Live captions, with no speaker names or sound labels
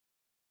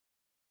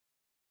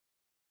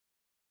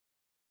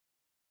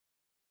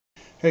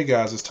Hey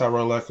guys, it's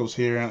Tyrrell Eccles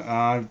here, and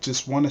I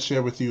just want to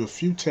share with you a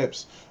few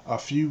tips, a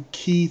few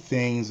key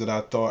things that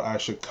I thought I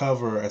should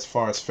cover as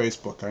far as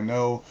Facebook. I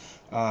know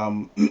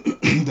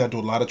that I do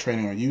a lot of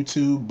training on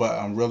YouTube, but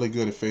I'm really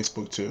good at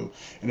Facebook too.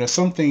 And there's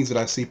some things that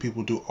I see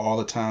people do all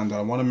the time that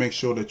I want to make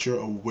sure that you're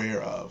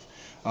aware of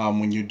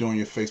when you're doing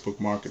your Facebook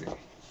marketing.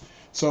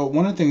 So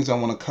one of the things I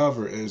want to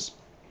cover is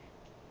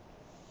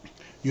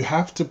you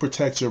have to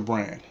protect your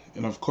brand.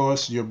 And of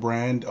course, your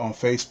brand on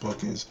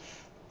Facebook is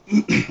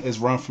is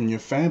run from your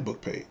fan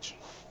book page.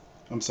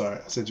 I'm sorry,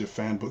 I said your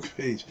fan book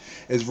page.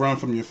 Is run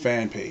from your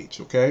fan page,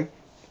 okay?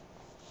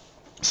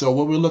 So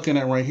what we're looking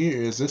at right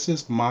here is this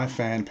is my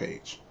fan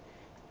page,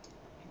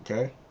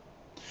 okay?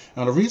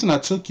 Now the reason I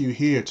took you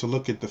here to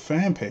look at the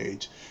fan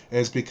page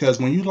is because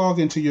when you log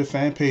into your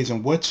fan page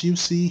and what you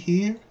see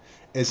here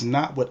is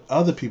not what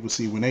other people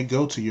see when they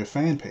go to your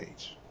fan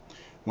page.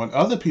 When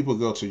other people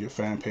go to your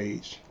fan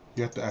page,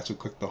 you have to actually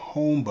click the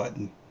home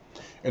button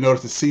in order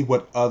to see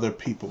what other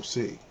people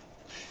see.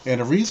 And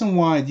the reason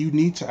why you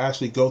need to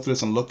actually go through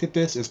this and look at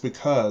this is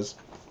because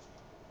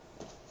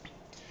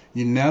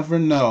you never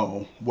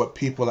know what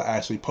people are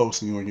actually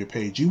posting on your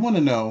page. You want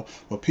to know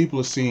what people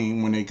are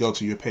seeing when they go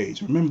to your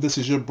page. Remember, this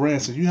is your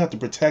brand, so you have to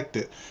protect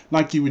it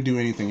like you would do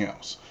anything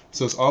else.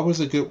 So it's always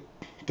a good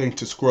thing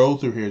to scroll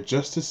through here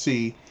just to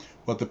see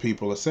what the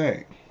people are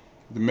saying,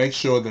 to make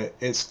sure that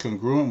it's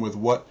congruent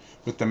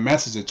with the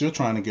message that you're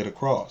trying to get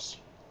across.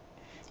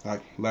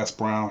 Like Les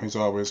Brown, he's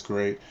always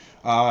great.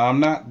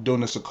 I'm not doing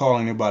this to call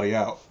anybody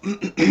out.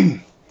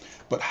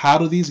 But how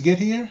do these get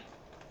here?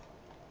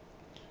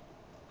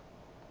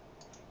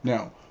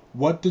 Now,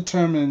 what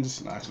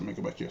determines, actually make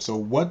it back here. So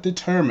what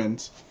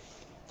determines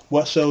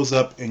what shows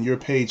up in your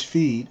page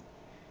feed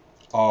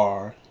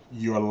are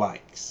your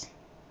likes.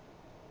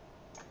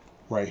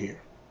 Right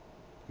here.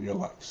 Your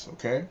likes,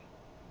 okay?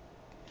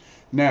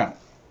 Now,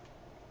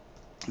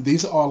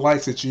 these are all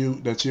likes that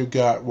you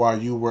got while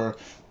you were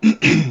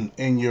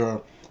in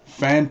your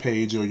fan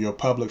page or your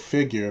public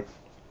figure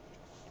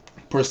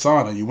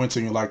persona. You went to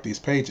and you like these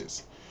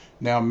pages.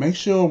 Now make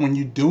sure when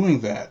you're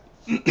doing that,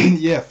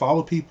 yeah,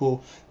 follow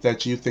people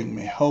that you think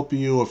may help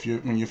you if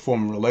when you're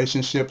forming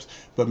relationships,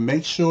 but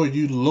make sure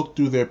you look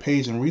through their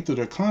page and read through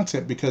their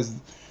content, because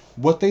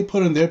what they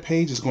put on their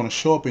page is going to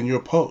show up in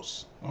your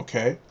posts.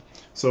 Okay,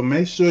 so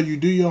make sure you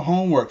do your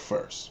homework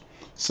first.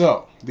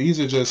 So these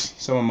are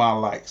just some of my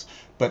likes,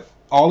 but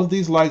all of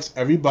these likes,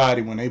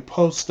 everybody, when they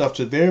post stuff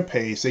to their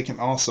page,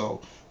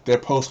 their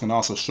posts can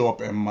also show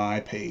up in my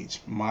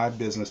page, my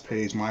business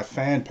page, my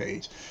fan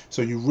page.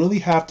 So you really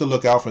have to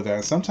look out for that.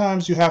 And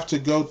sometimes you have to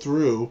go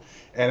through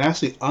and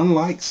actually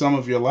unlike some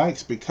of your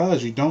likes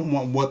because you don't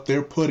want what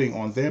they're putting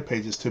on their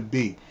pages to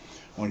be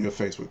on your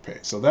Facebook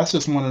page. So that's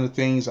just one of the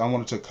things I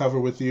wanted to cover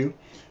with you.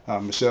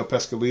 Michelle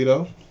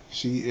Pescalito,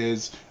 she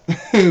is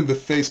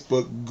the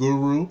Facebook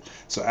guru.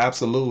 So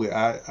absolutely,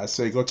 I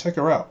say go check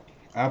her out.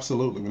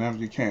 Absolutely, whenever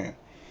you can.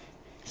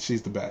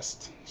 She's the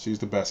best. She's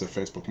the best at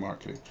Facebook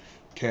marketing.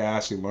 Okay, I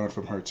actually learned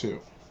from her too.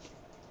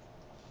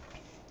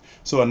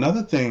 So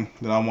another thing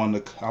that I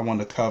want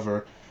to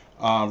cover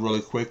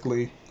really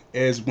quickly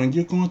is when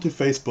you're going through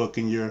Facebook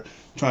and you're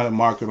trying to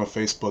market on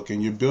Facebook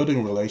and you're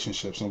building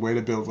relationships. And the way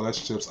to build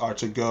relationships are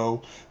to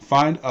go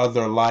find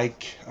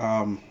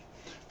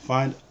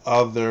find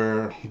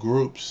other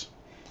groups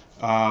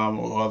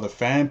or other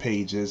fan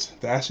pages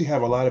that actually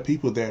have a lot of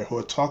people there who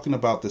are talking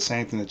about the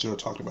same thing that you're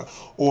talking about,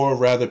 or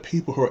rather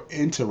people who are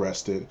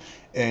interested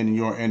in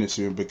your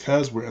industry. And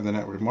because we're in the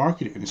network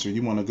marketing industry,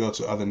 you want to go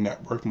to other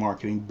network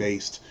marketing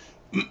based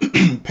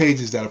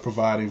pages that are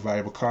providing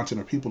valuable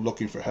content or people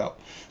looking for help.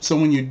 So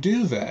when you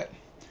do that,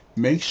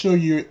 make sure that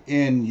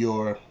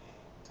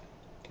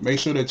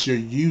you're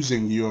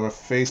using your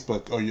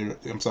Facebook or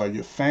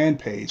your fan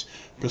page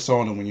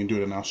persona when you do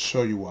it, and I'll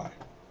show you why.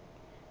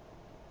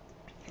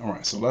 All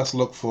right, so let's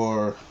look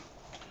for,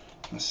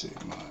 let's see,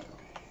 my lead.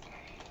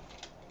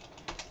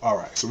 All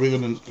right, so we're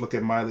going to look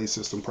at my lead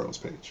system pros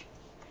page.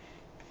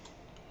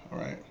 All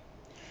right,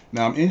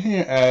 now I'm in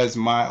here as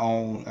my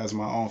own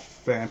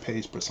fan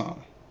page persona.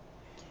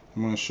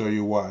 I'm going to show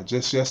you why.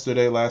 Just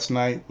yesterday, last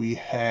night, we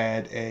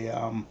had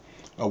a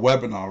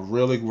webinar,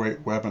 really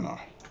great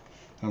webinar.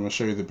 I'm going to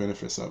show you the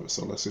benefits of it.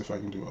 So let's see if I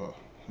can do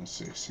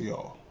see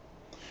all.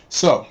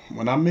 So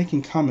when I'm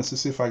making comments,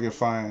 let's see if I can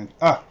find,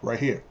 right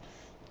here.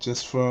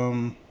 Just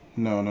from,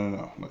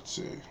 no. Let's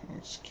see.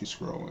 Let's keep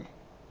scrolling.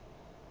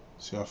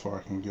 See how far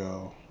I can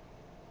go.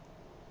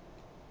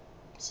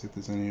 See if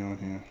there's any on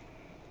here.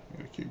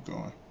 Gotta keep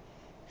going.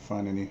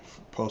 Find any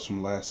posts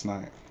from last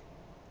night.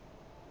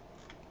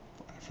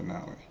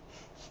 Finale.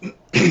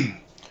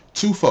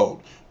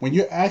 Twofold. When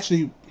you're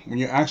actually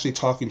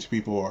talking to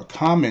people or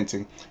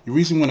commenting, the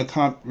reason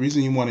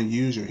you want to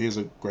use here's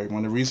a great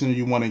one. The reason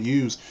you want to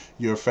use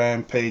your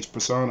fan page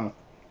persona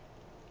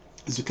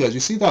is because you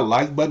see that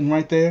like button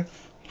right there.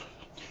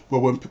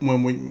 Well,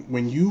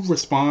 when you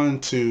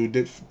respond to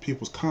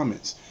people's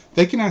comments,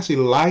 they can actually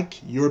like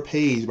your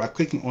page by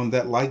clicking on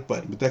that like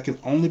button, but that can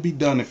only be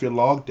done if you're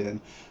logged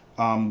in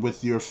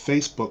with your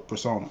Facebook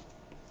persona.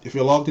 if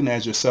you're logged in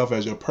as yourself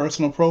as your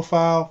personal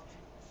profile,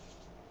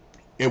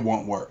 it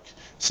won't work.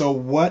 So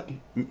why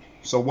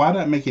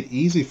not make it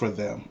easy for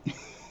them?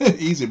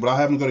 Easy, but I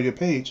have them go to your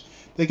page.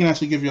 They can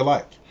actually give you a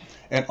like.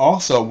 And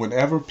also,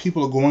 whenever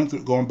people are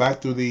going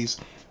back through these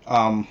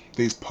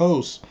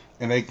posts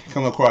and they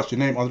come across your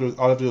name, all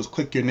they do is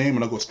click your name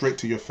and they'll go straight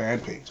to your fan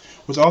page,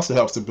 which also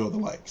helps to build the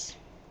likes.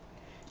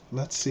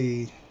 Let's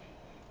see.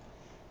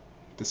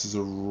 This is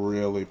a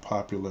really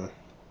popular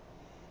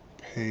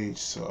page,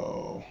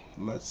 so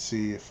let's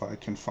see if I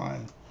can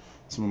find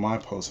some of my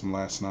posts from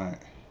last night.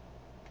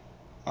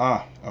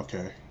 Ah,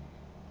 okay.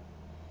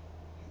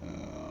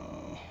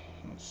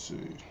 Let's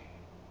see.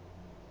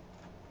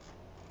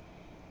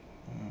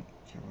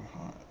 Kevin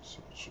Hart, so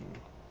true.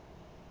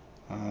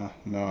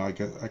 No, I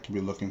guess I could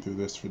be looking through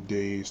this for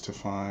days to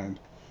find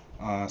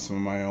some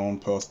of my own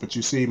posts. But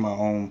you see my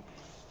own,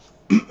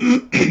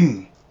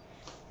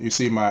 you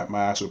see my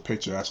actual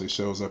picture actually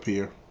shows up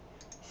here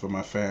for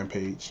my fan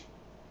page.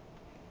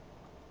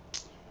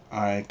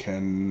 I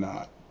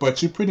cannot,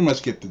 but you pretty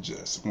much get the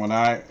gist.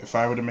 If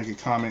I were to make a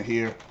comment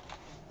here,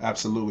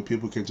 absolutely,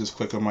 people could just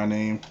click on my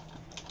name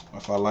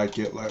if I like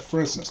it. Like,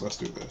 for instance, let's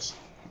do this.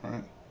 All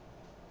right,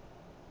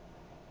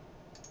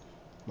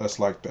 let's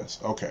like this.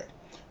 Okay,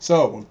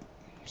 so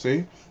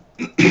see,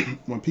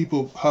 when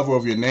people hover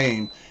over your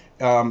name,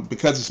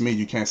 because it's me,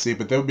 you can't see it,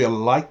 but there will be a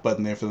like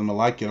button there for them to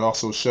like it. It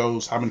also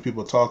shows how many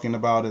people are talking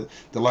about it.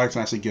 The likes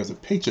actually gives a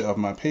picture of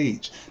my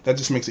page. That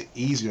just makes it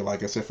easier,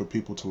 like I said, for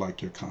people to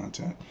like your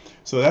content.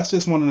 So that's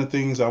just one of the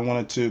things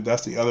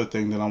that's the other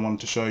thing that I wanted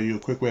to show you, a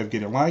quick way of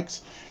getting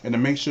likes and to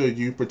make sure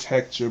you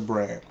protect your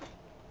brand.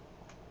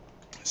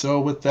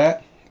 So with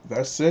that,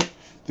 that's it.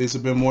 These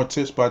have been more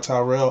tips by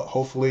Tyrrell.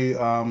 Hopefully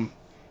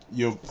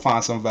you'll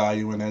find some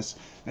value in this,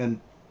 and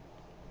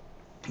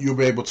you'll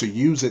be able to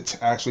use it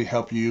to actually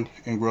help you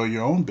and grow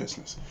your own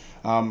business.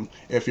 No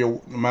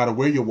matter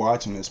where you're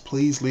watching this,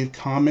 please leave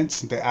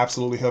comments. They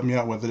absolutely help me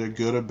out, whether they're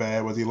good or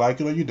bad, whether you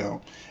like it or you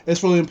don't.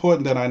 It's really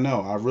important that I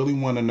know. I really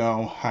want to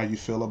know how you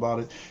feel about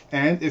it.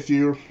 And if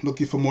you're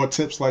looking for more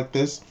tips like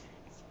this,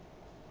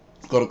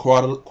 go to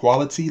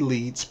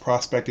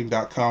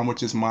qualityleadsprospecting.com,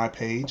 which is my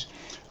page,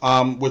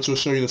 which will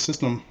show you the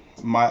system,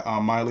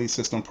 my Lead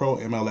System Pro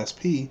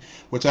MLSP,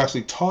 which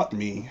actually taught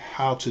me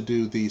how to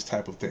do these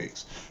type of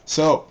things.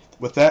 So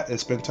with that,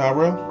 it's been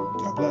Tyrell.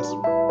 God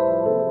bless.